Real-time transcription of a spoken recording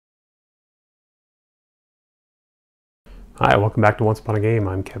Hi, welcome back to Once Upon a Game.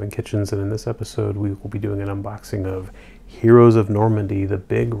 I'm Kevin Kitchens, and in this episode we will be doing an unboxing of Heroes of Normandy, the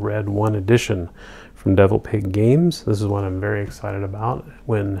Big Red 1 edition from Devil Pig Games. This is one I'm very excited about.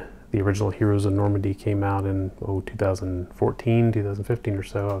 When the original Heroes of Normandy came out in 2014, 2015 or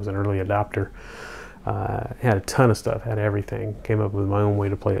so, I was an early adopter. Had a ton of stuff, had everything. Came up with my own way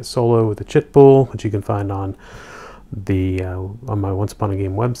to play it solo with the chit pool, which you can find on my Once Upon a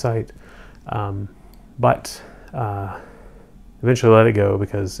Game website. But eventually let it go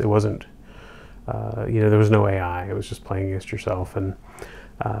because it wasn't, there was no AI. It was just playing against yourself, and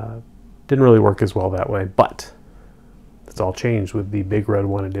didn't really work as well that way. But it's all changed with the Big Red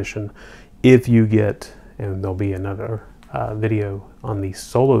 1 edition. If you get, and there'll be another video on the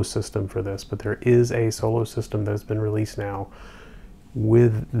solo system for this, but there is a solo system that's been released now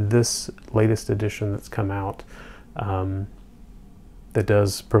with this latest edition that's come out that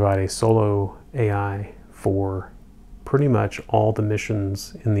does provide a solo AI for pretty much all the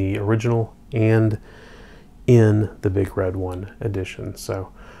missions in the original and in the Big Red 1 edition.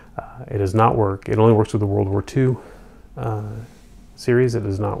 So it does not work. It only works with the World War II series. It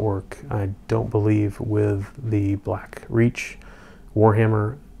does not work, I don't believe, with the Black Reach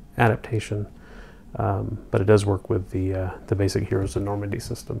Warhammer adaptation, but it does work with the basic Heroes of Normandy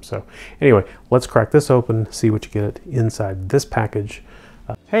system. So anyway, let's crack this open, see what you get inside this package.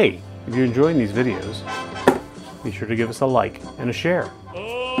 Hey, if you're enjoying these videos, be sure to give us a like and a share.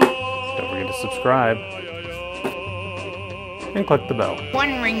 Don't forget to subscribe and click the bell. One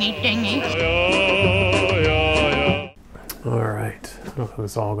ringy dingy. All right, I don't know if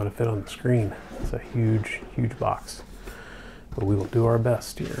it's all going to fit on the screen. It's a huge, huge box, but we will do our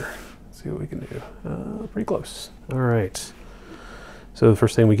best here. Let's see what we can do. Pretty close. All right. So the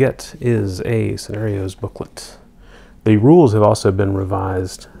first thing we get is a scenarios booklet. The rules have also been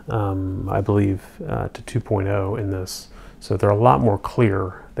revised, I believe, to 2.0 in this, so they're a lot more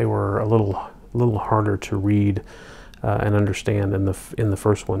clear. They were a little harder to read and understand in the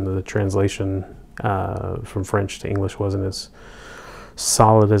first one. The translation from French to English wasn't as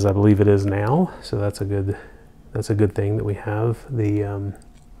solid as I believe it is now. So that's a good thing that we have the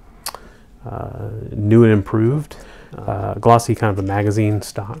new and improved, glossy kind of a magazine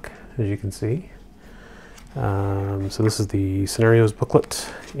stock, as you can see. So this is the scenarios booklet,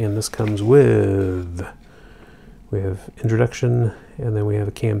 and this comes with, we have introduction, and then we have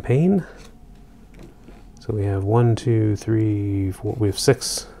a campaign. So we have 1, 2, 3, 4, we have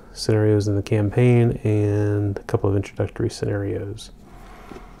 6 scenarios in the campaign and a couple of introductory scenarios.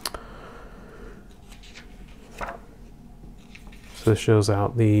 So this shows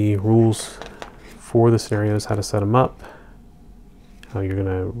out the rules for the scenarios, how to set them up, how you're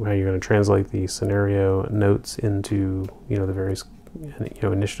gonna translate the scenario notes into the various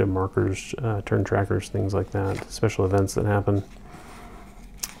initiative markers, turn trackers, things like that, special events that happen.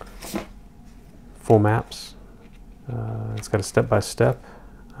 Full maps. It's got a step-by-step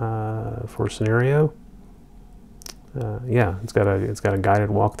for a scenario. Yeah, it's got a guided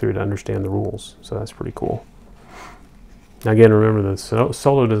walkthrough to understand the rules, so that's pretty cool. Now again, remember the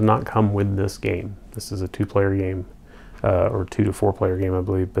solo does not come with this game. This is a 2-player game, or 2 to 4 player game, I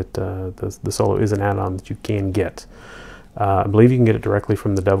believe, but the solo is an add-on that you can get. I believe you can get it directly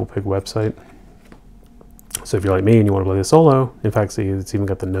from the Devil Pig website. So if you're like me and you want to play the solo, in fact, see, it's even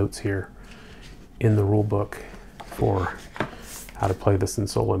got the notes here in the rule book for how to play this in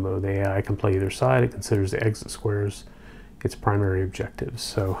solo mode. The AI can play either side. It considers the exit squares its primary objectives.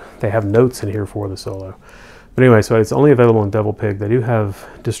 So they have notes in here for the solo. But anyway, so it's only available in Devil Pig. They do have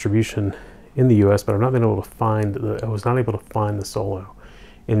distribution in the US, but I've not been able to find I was not able to find the solo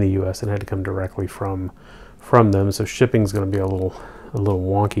in the US, and had to come directly from them. So shipping's going to be a little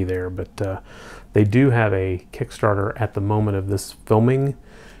wonky there, but they do have a Kickstarter at the moment of this filming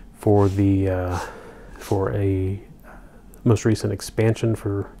for a most recent expansion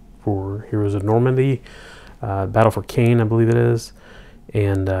for Heroes of Normandy, Battle for Cain, I believe it is,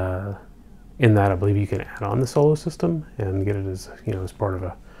 and in that I believe you can add on the solo system and get it as as part of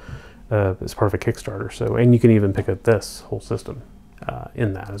a Kickstarter. So, and you can even pick up this whole system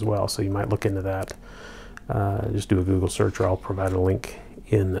in that as well. So you might look into that. Just do a Google search, or I'll provide a link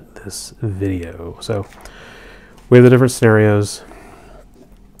in this video. So we have the different scenarios,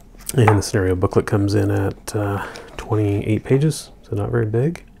 and the scenario booklet comes in at 28 pages, so not very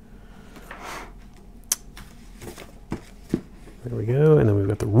big. There we go. And then we've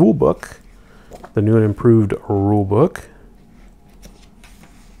got the rule book, the new and improved rule book.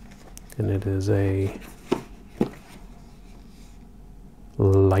 And it is a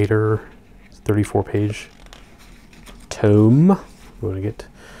lighter 34-page tome. We want to get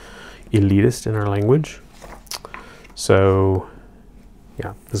elitist in our language. So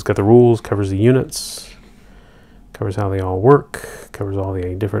yeah, this has got the rules, covers the units, covers how they all work, covers all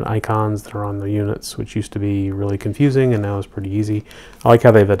the different icons that are on the units, which used to be really confusing and now is pretty easy. I like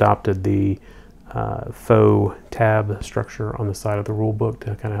how they've adopted the faux tab structure on the side of the rule book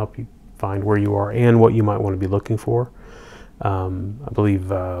to kind of help you find where you are and what you might want to be looking for. I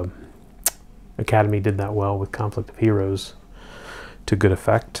believe Academy did that well with Conflict of Heroes to good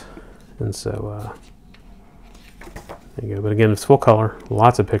effect. And so there you go. But again, it's full color,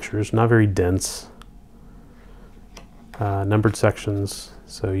 lots of pictures, not very dense. Numbered sections,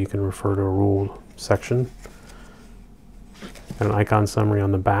 so you can refer to a rule section. And an icon summary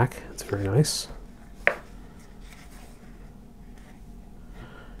on the back. It's very nice. How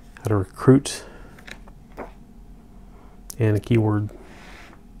to recruit, and a keyword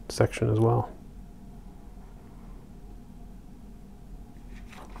section as well.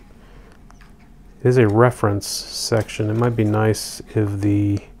 It is a reference section. It might be nice if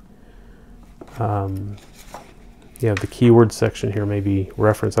the the keyword section here may be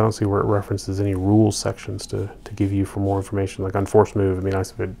reference. I don't see where it references any rules sections to give you for more information. Like on forced move, it'd be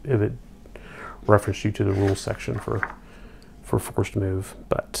nice if it referenced you to the rules section for forced move.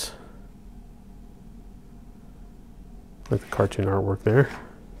 But like the cartoon artwork there,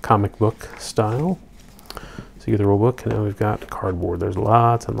 comic book style. So you get the rule book, and now we've got cardboard. There's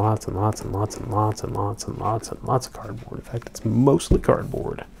lots and lots and lots and lots and lots and lots and lots and lots of cardboard. In fact, it's mostly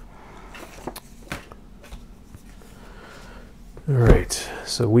cardboard. All right,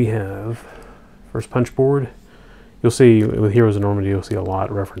 so we have first punch board. You'll see with Heroes of Normandy, you'll see a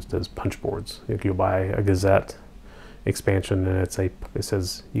lot referenced as punch boards. If you buy a Gazette expansion, and it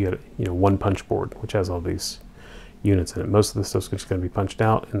says you get one punch board, which has all these units in it. Most of this stuff's just going to be punched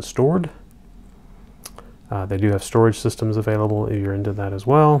out and stored. They do have storage systems available if you're into that as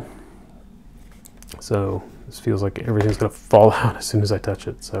well. So this feels like everything's going to fall out as soon as I touch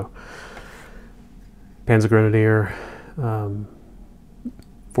it. So Panzer Grenadier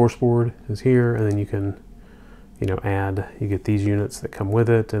force board is here, and then you can add. You get these units that come with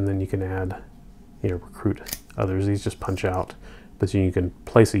it, and then you can add recruit others. These just punch out, but you can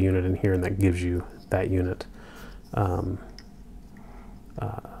place a unit in here, and that gives you that unit.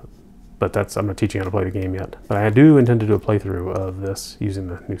 But I'm not teaching how to play the game yet. But I do intend to do a playthrough of this using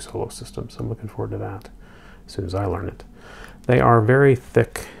the new solo system, so I'm looking forward to that as soon as I learn it. They are very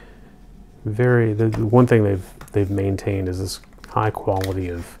thick. The one thing they've maintained is this high quality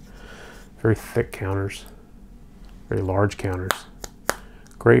of very thick counters, very large counters.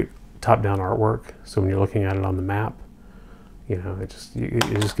 Great top-down artwork. So when you're looking at it on the map, it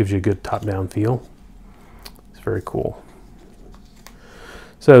just gives you a good top-down feel. It's very cool.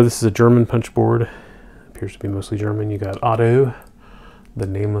 So this is a German punch board. Appears to be mostly German. You got Otto, the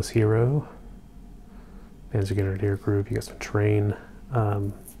nameless hero, Panzer Grenadier group. You got some terrain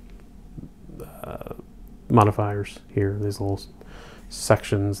modifiers here. These little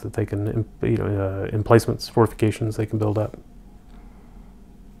sections that they can, emplacements, fortifications they can build up.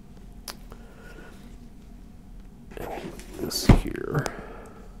 This here.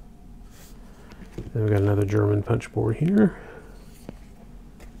 Then we've got another German punch board here.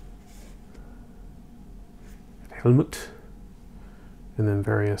 Helmut, and then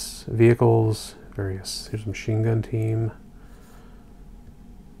various vehicles, here's a machine gun team.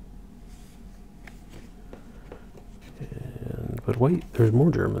 But wait, there's more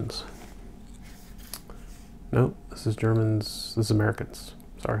Germans. No, this is Germans, this is Americans.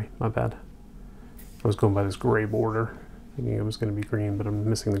 Sorry, my bad. I was going by this gray border, thinking it was going to be green, but I'm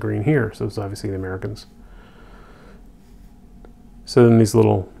missing the green here, so it's obviously the Americans. So then these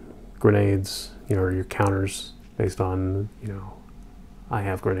little grenades, are your counters based on, I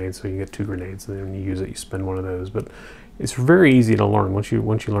have grenades, so you get 2 grenades, and then when you use it, you spend one of those. But it's very easy to learn. Once you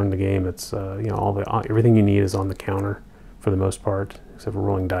learn the game, it's everything you need is on the counter for the most part, except for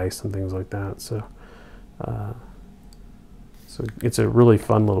rolling dice and things like that. So, so it's a really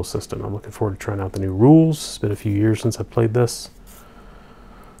fun little system. I'm looking forward to trying out the new rules. It's been a few years since I played this.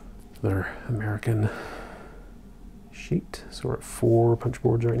 Their American sheet. So we're at 4 punch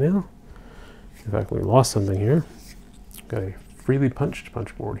boards right now. In fact, we lost something here. Got a freely punched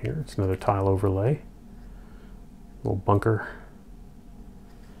punch board here. It's another tile overlay. Little bunker.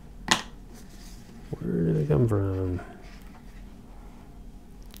 Where did they come from?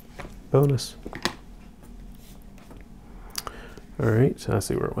 Bonus. All right, so I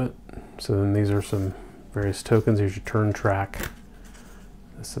see where it went. So then these are some various tokens. Here's your turn track.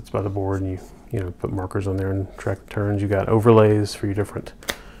 This sits by the board, and you put markers on there and track the turns. You got overlays for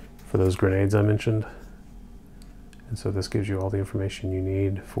for those grenades I mentioned. And so this gives you all the information you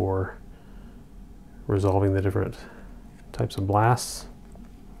need for resolving the different types of blasts.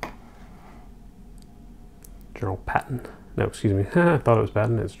 General Patton. No, excuse me. I thought it was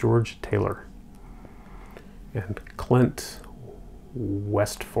Patton. It's George Taylor. And Clint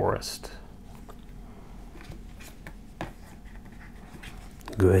West Forest.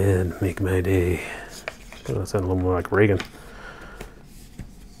 Go ahead, make my day. Oh, that sounded a little more like Reagan.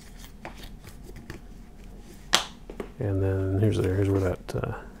 And then here's where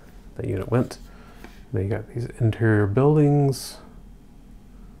that unit went. Then you got these interior buildings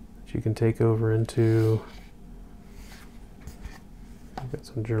that you can take over into. You've got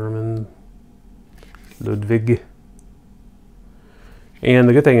some German, Ludwig. And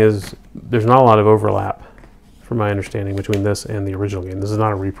the good thing is there's not a lot of overlap, from my understanding, between this and the original game. This is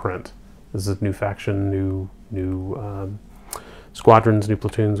not a reprint. This is new faction, new squadrons, new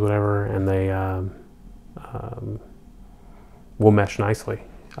platoons, whatever, and they will mesh nicely.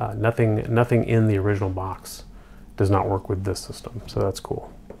 Nothing in the original box does not work with this system, so that's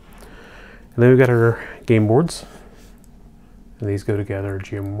cool. And then we've got our game boards, and these go together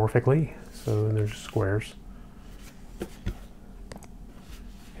geomorphically, so they're just squares.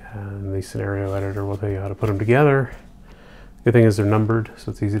 And the scenario editor will tell you how to put them together. Good thing is they're numbered,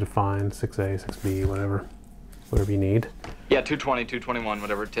 so it's easy to find. 6A, 6B, whatever you need. Yeah, 220, 221,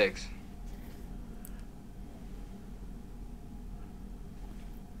 whatever it takes.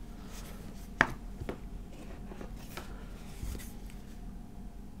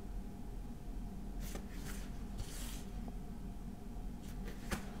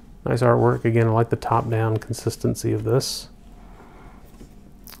 Nice artwork. Again, I like the top-down consistency of this.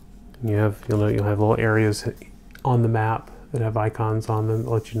 You'll have little areas on the map that have icons on them that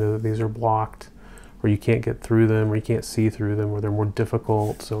let you know that these are blocked, or you can't get through them, or you can't see through them, or they're more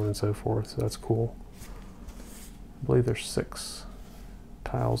difficult, so on and so forth. So that's cool. I believe there's 6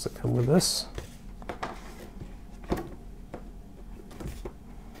 tiles that come with this.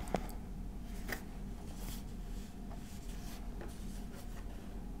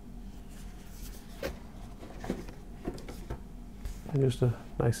 And just a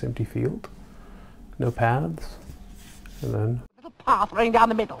nice empty field, no paths, and then little path running down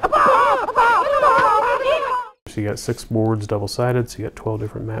the middle. So you got 6 boards double-sided, so you got 12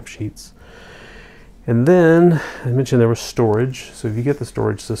 different map sheets. And then I mentioned there was storage. So if you get the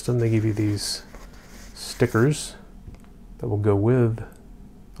storage system, they give you these stickers that will go with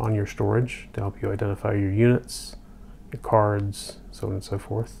on your storage to help you identify your units, your cards, so on and so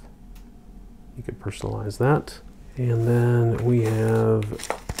forth. You could personalize that. And then we have,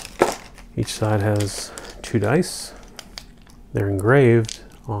 each side has 2 dice. They're engraved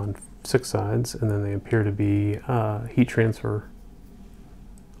on 6 sides, and then they appear to be heat transfer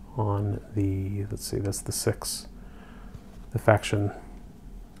on the, let's see, that's the 6. The faction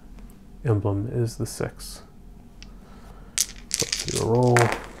emblem is the 6. So let's do a roll.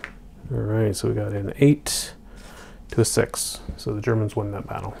 All right, so we got an 8 to a 6. So the Germans win that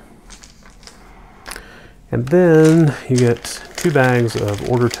battle. And then you get 2 bags of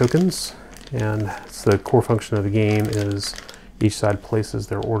order tokens, and it's the core function of the game is each side places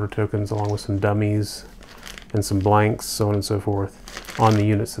their order tokens along with some dummies and some blanks, so on and so forth, on the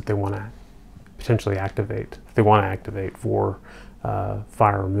units that they want to potentially activate. If they want to activate for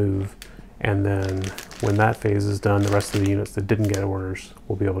fire or move, and then when that phase is done, the rest of the units that didn't get orders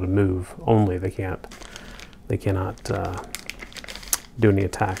will be able to move. Only they cannot do any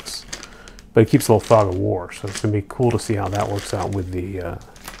attacks. But it keeps a little fog of war, so it's going to be cool to see how that works out with the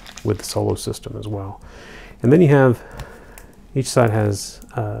solo system as well. And then you have, each side has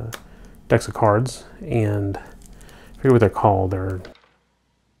decks of cards, and I forget what they're called. The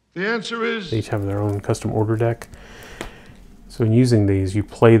answer is, they each have their own custom order deck. So in using these, you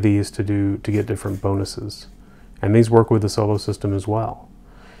play these to get different bonuses, and these work with the solo system as well.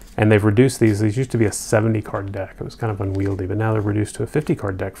 And they've reduced these. These used to be a 70 card deck. It was kind of unwieldy, but now they're reduced to a 50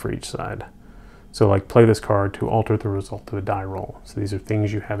 card deck for each side. So like play this card to alter the result of a die roll. So these are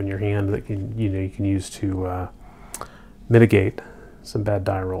things you have in your hand that you can use to mitigate some bad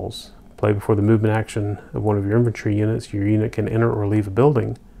die rolls. Play before the movement action of one of your infantry units. Your unit can enter or leave a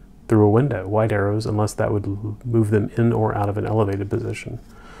building through a window, white arrows, unless that would move them in or out of an elevated position.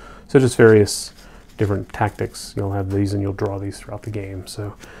 So just various different tactics. You'll have these and you'll draw these throughout the game.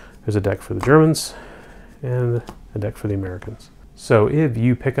 So there's a deck for the Germans and a deck for the Americans. So if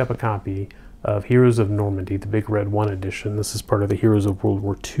you pick up a copy of Heroes of Normandy, the Big Red 1 edition, this is part of the Heroes of World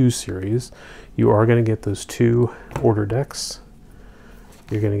War II series, you are going to get those 2 order decks.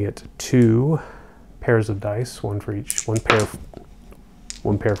 You're going to get 2 pairs of dice, one pair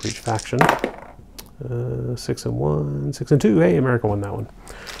for each faction. 6 and 1, 6 and 2. Hey, America won that one.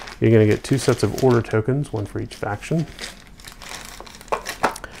 You're going to get 2 sets of order tokens, one for each faction.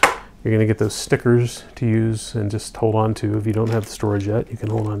 You're going to get those stickers to use and just hold on to. If you don't have the storage yet, you can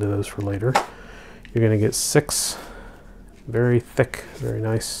hold on to those for later. You're going to get 6 very thick, very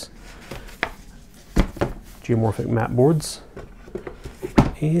nice geomorphic map boards.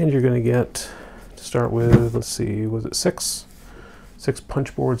 And you're going to get, to start with, let's see, was it 6? 6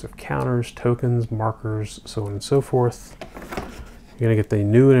 punch boards of counters, tokens, markers, so on and so forth. You're going to get the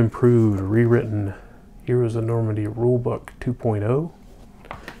new and improved, rewritten Heroes of Normandy Rulebook 2.0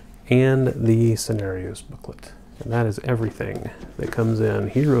 and the scenarios booklet. And that is everything that comes in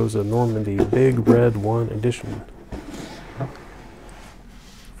Heroes of Normandy Big Red 1 edition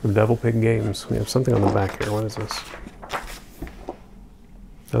from Devil Pig Games. We have something on the back here. What is this?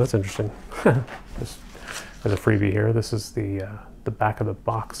 Oh, that's interesting. Just as a freebie here, this is the back of the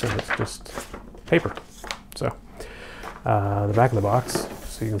box, and it's just paper. So the back of the box,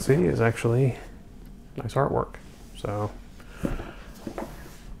 so you can see, is actually nice artwork. So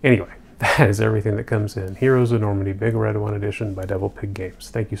anyway, that is everything that comes in Heroes of Normandy Big Red 1 edition by Devil Pig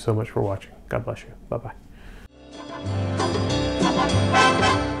Games. Thank you so much for watching. God bless you. Bye-bye.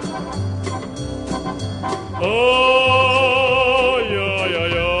 Oh!